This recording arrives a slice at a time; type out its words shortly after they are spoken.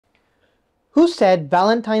Who said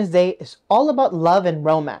Valentine's Day is all about love and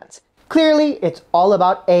romance? Clearly, it's all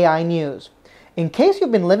about AI news. In case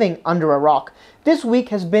you've been living under a rock, this week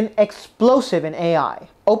has been explosive in AI.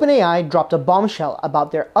 OpenAI dropped a bombshell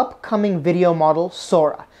about their upcoming video model,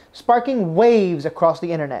 Sora, sparking waves across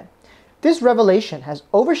the internet. This revelation has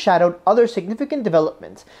overshadowed other significant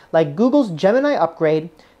developments like Google's Gemini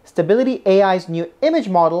upgrade, Stability AI's new image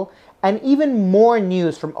model, and even more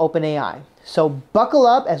news from OpenAI. So buckle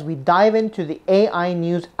up as we dive into the AI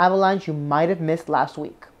news avalanche you might have missed last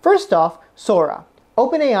week. First off, Sora.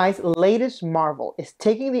 OpenAI's latest marvel is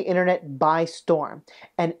taking the internet by storm,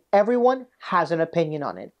 and everyone has an opinion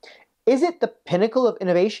on it. Is it the pinnacle of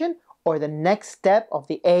innovation or the next step of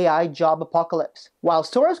the AI job apocalypse? While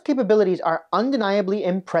Sora's capabilities are undeniably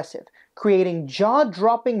impressive, creating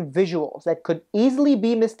jaw-dropping visuals that could easily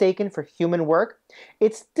be mistaken for human work,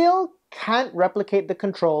 it still can't replicate the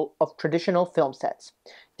control of traditional film sets.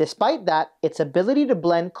 Despite that, its ability to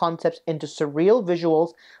blend concepts into surreal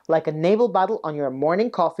visuals like a naval battle on your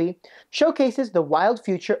morning coffee showcases the wild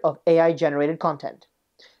future of AI-generated content.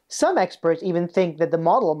 Some experts even think that the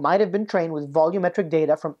model might have been trained with volumetric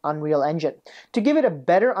data from Unreal Engine to give it a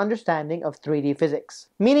better understanding of 3D physics.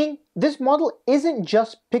 Meaning, this model isn't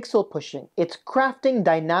just pixel pushing, it's crafting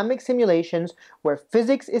dynamic simulations where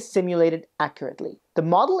physics is simulated accurately. The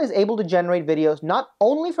model is able to generate videos not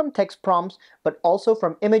only from text prompts, but also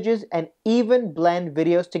from images and even blend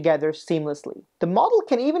videos together seamlessly. The model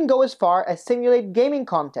can even go as far as simulate gaming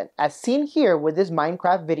content, as seen here with this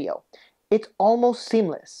Minecraft video. It's almost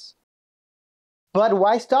seamless. But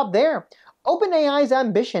why stop there? OpenAI's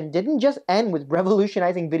ambition didn't just end with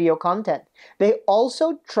revolutionizing video content. They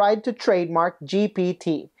also tried to trademark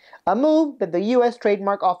GPT, a move that the US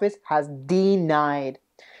Trademark Office has denied.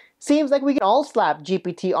 Seems like we can all slap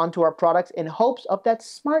GPT onto our products in hopes of that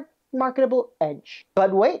smart, marketable edge.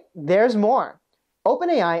 But wait, there's more.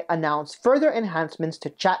 OpenAI announced further enhancements to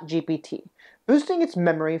ChatGPT, boosting its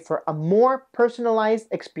memory for a more personalized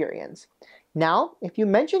experience. Now, if you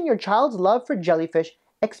mention your child's love for jellyfish,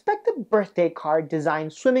 expect a birthday card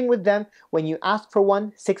designed swimming with them when you ask for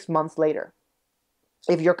one 6 months later.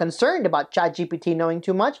 If you're concerned about ChatGPT knowing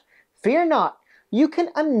too much, fear not. You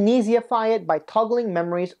can amnesiafy it by toggling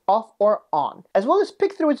memories off or on, as well as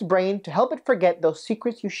pick through its brain to help it forget those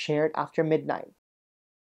secrets you shared after midnight.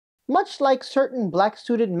 Much like certain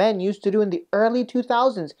black-suited men used to do in the early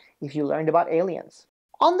 2000s if you learned about aliens.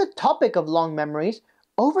 On the topic of long memories,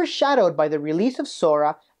 overshadowed by the release of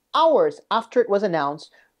Sora hours after it was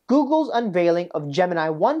announced, Google's unveiling of Gemini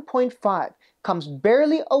 1.5 comes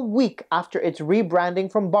barely a week after its rebranding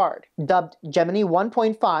from Bard. Dubbed Gemini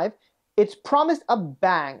 1.5, it's promised a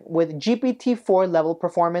bang with GPT-4 level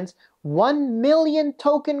performance, 1 million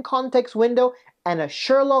token context window, and a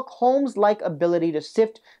Sherlock Holmes-like ability to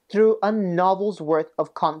sift through a novel's worth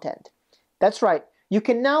of content. That's right, you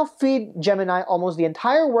can now feed Gemini almost the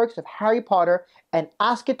entire works of Harry Potter and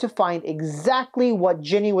ask it to find exactly what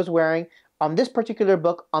Ginny was wearing on this particular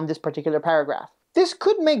book on this particular paragraph. This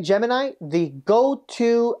could make Gemini the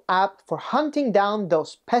go-to app for hunting down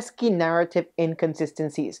those pesky narrative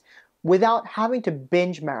inconsistencies without having to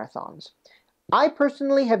binge marathons. I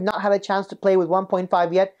personally have not had a chance to play with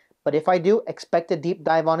 1.5 yet, but if I do, expect a deep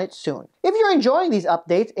dive on it soon. If you're enjoying these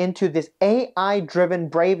updates into this AI-driven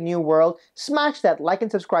brave new world, smash that like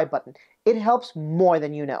and subscribe button. It helps more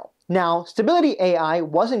than you know. Now, Stability AI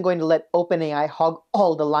wasn't going to let OpenAI hog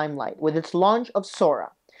all the limelight with its launch of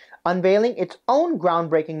Sora, unveiling its own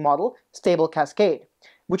groundbreaking model, Stable Cascade,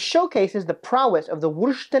 which showcases the prowess of the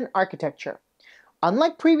Wursten architecture.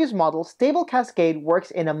 Unlike previous models, Stable Cascade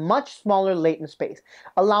works in a much smaller latent space,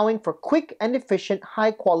 allowing for quick and efficient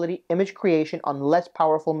high-quality image creation on less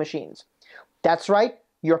powerful machines. That's right,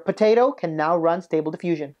 your potato can now run Stable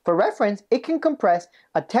Diffusion. For reference, it can compress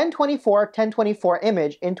a 1024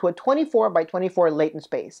 image into a 24 by 24 latent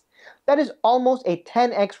space. That is almost a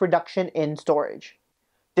 10x reduction in storage.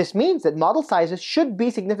 This means that model sizes should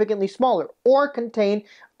be significantly smaller or contain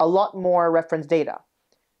a lot more reference data.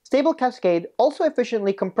 Stable Cascade also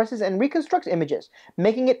efficiently compresses and reconstructs images,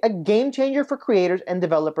 making it a game changer for creators and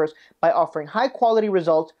developers by offering high-quality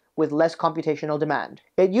results with less computational demand.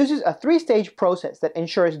 It uses a 3-stage process that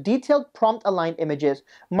ensures detailed prompt-aligned images,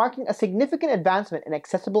 marking a significant advancement in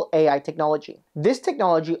accessible AI technology. This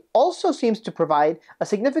technology also seems to provide a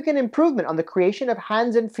significant improvement on the creation of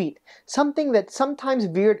hands and feet, something that sometimes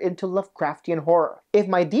veered into Lovecraftian horror. If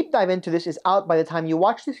my deep dive into this is out by the time you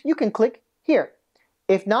watch this, you can click here.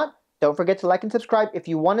 If not, don't forget to like and subscribe if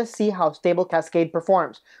you want to see how Stable Cascade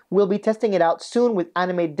performs. We'll be testing it out soon with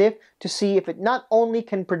Animate Diff to see if it not only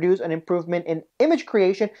can produce an improvement in image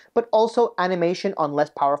creation, but also animation on less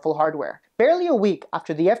powerful hardware. Barely a week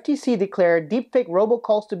after the FTC declared deepfake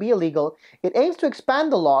robocalls to be illegal, it aims to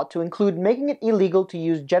expand the law to include making it illegal to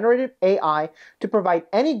use generative AI to provide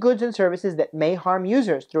any goods and services that may harm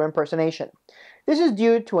users through impersonation. This is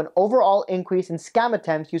due to an overall increase in scam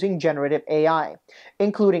attempts using generative AI,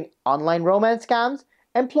 including online romance scams,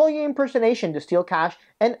 employee impersonation to steal cash,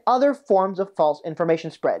 and other forms of false information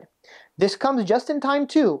spread. This comes just in time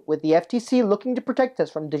too, with the FTC looking to protect us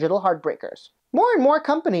from digital heartbreakers. More and more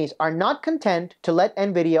companies are not content to let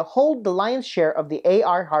NVIDIA hold the lion's share of the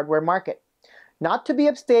AR hardware market. Not to be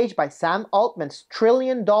upstaged by Sam Altman's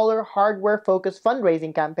trillion-dollar hardware-focused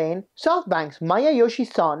fundraising campaign, SoftBank's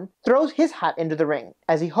Masayoshi Son throws his hat into the ring,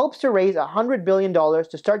 as he hopes to raise $100 billion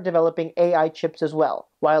to start developing AI chips as well.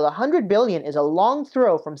 While $100 billion is a long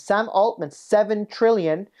throw from Sam Altman's $7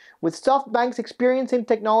 trillion, with SoftBank's experience in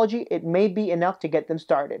technology, it may be enough to get them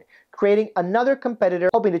started, creating another competitor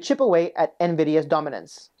hoping to chip away at NVIDIA's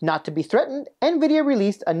dominance. Not to be threatened, NVIDIA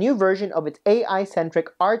released a new version of its AI-centric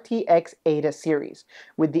RTX Ada series,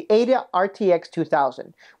 with the Ada RTX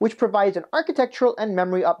 2000, which provides an architectural and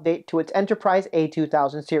memory update to its Enterprise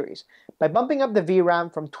A2000 series, by bumping up the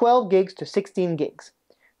VRAM from 12 gigs to 16 gigs.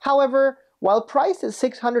 However, while priced at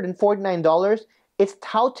 $649, it's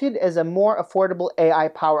touted as a more affordable AI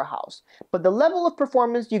powerhouse, but the level of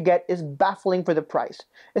performance you get is baffling for the price,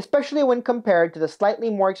 especially when compared to the slightly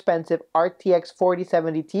more expensive RTX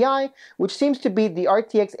 4070 Ti, which seems to beat the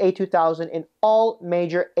RTX A2000 in all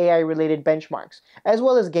major AI-related benchmarks, as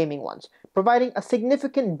well as gaming ones, providing a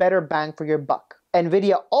significant better bang for your buck.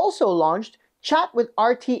 NVIDIA also launched Chat with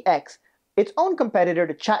RTX, its own competitor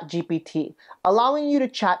to ChatGPT, allowing you to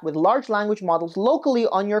chat with large language models locally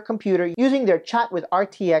on your computer using their Chat with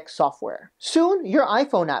RTX software. Soon, your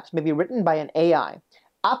iPhone apps may be written by an AI.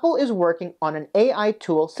 Apple is working on an AI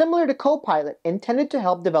tool similar to Copilot intended to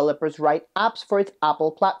help developers write apps for its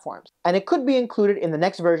Apple platforms, and it could be included in the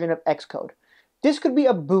next version of Xcode. This could be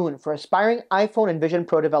a boon for aspiring iPhone and Vision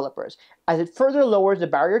Pro developers, as it further lowers the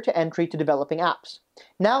barrier to entry to developing apps.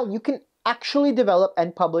 Now you can actually develop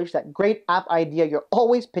and publish that great app idea you're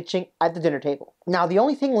always pitching at the dinner table. Now the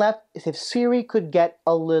only thing left is if Siri could get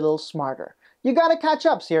a little smarter. You gotta catch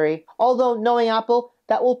up, Siri. Although, knowing Apple,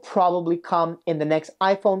 that will probably come in the next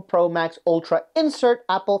iPhone Pro Max Ultra, insert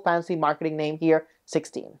Apple fancy marketing name here,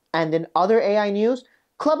 16. And in other AI news,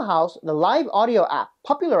 Clubhouse, the live audio app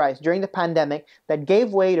popularized during the pandemic that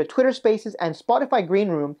gave way to Twitter Spaces and Spotify Green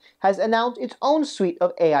Room, has announced its own suite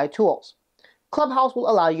of AI tools. Clubhouse will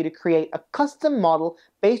allow you to create a custom model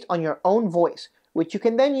based on your own voice, which you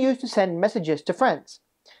can then use to send messages to friends.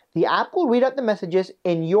 The app will read out the messages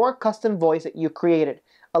in your custom voice that you created,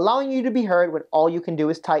 allowing you to be heard when all you can do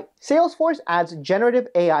is type. Salesforce adds generative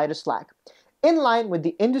AI to Slack. In line with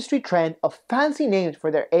the industry trend of fancy names for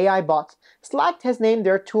their AI bots, Slack has named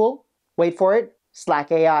their tool, wait for it, Slack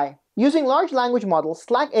AI. Using large language models,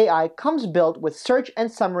 Slack AI comes built with search and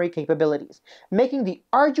summary capabilities, making the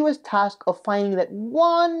arduous task of finding that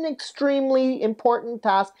one extremely important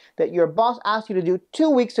task that your boss asked you to do 2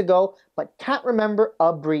 weeks ago but can't remember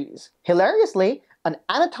a breeze. Hilariously, an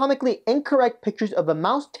anatomically incorrect picture of the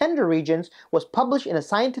mouse tender regions was published in a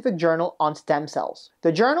scientific journal on stem cells.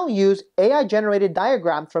 The journal used AI-generated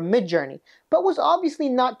diagrams from Midjourney, but was obviously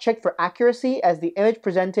not checked for accuracy, as the image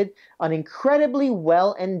presented an incredibly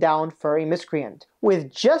well-endowed furry miscreant,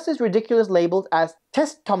 with just as ridiculous labels as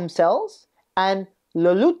testom cells and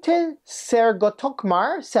lolute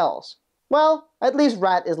sergotokmar cells. Well, at least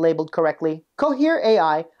rat is labeled correctly. Cohere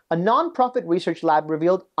AI, a non-profit research lab,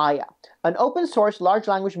 revealed Aya, an open-source large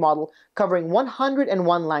language model covering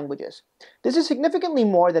 101 languages. This is significantly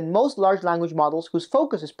more than most large language models whose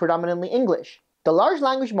focus is predominantly English. The large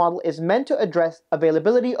language model is meant to address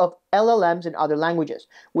availability of LLMs in other languages,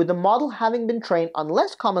 with the model having been trained on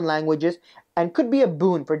less common languages and could be a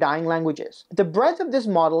boon for dying languages. The breadth of this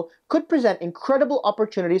model could present incredible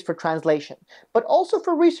opportunities for translation, but also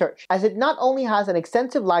for research, as it not only has an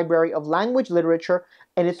extensive library of language literature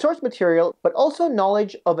in its source material, but also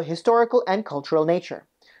knowledge of a historical and cultural nature.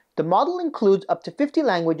 The model includes up to 50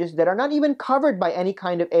 languages that are not even covered by any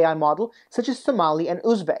kind of AI model, such as Somali and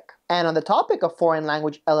Uzbek. And on the topic of foreign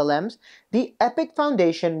language LLMs, the Epic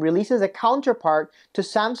Foundation releases a counterpart to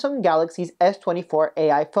Samsung Galaxy's S24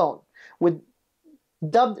 AI phone,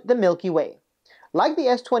 dubbed the Milky Way. Like the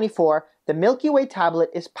S24, the Milky Way tablet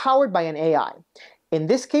is powered by an AI, in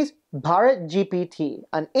this case Bharat GPT,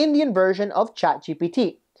 an Indian version of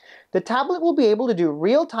ChatGPT. The tablet will be able to do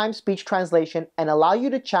real-time speech translation and allow you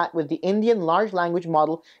to chat with the Indian large language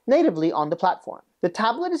model natively on the platform. The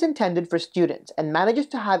tablet is intended for students and manages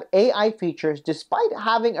to have AI features despite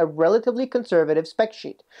having a relatively conservative spec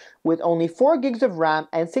sheet, with only 4 gigs of RAM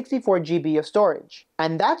and 64 GB of storage.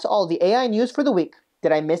 And that's all the AI news for the week.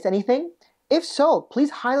 Did I miss anything? If so,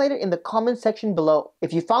 please highlight it in the comments section below.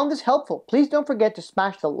 If you found this helpful, please don't forget to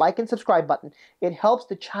smash the like and subscribe button. It helps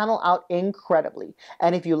the channel out incredibly.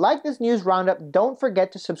 And if you like this news roundup, don't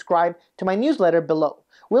forget to subscribe to my newsletter below.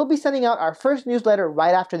 We'll be sending out our first newsletter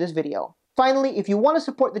right after this video. Finally, if you want to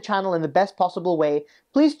support the channel in the best possible way,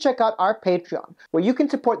 please check out our Patreon, where you can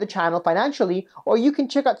support the channel financially, or you can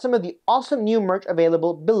check out some of the awesome new merch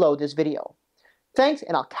available below this video. Thanks,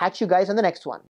 and I'll catch you guys on the next one.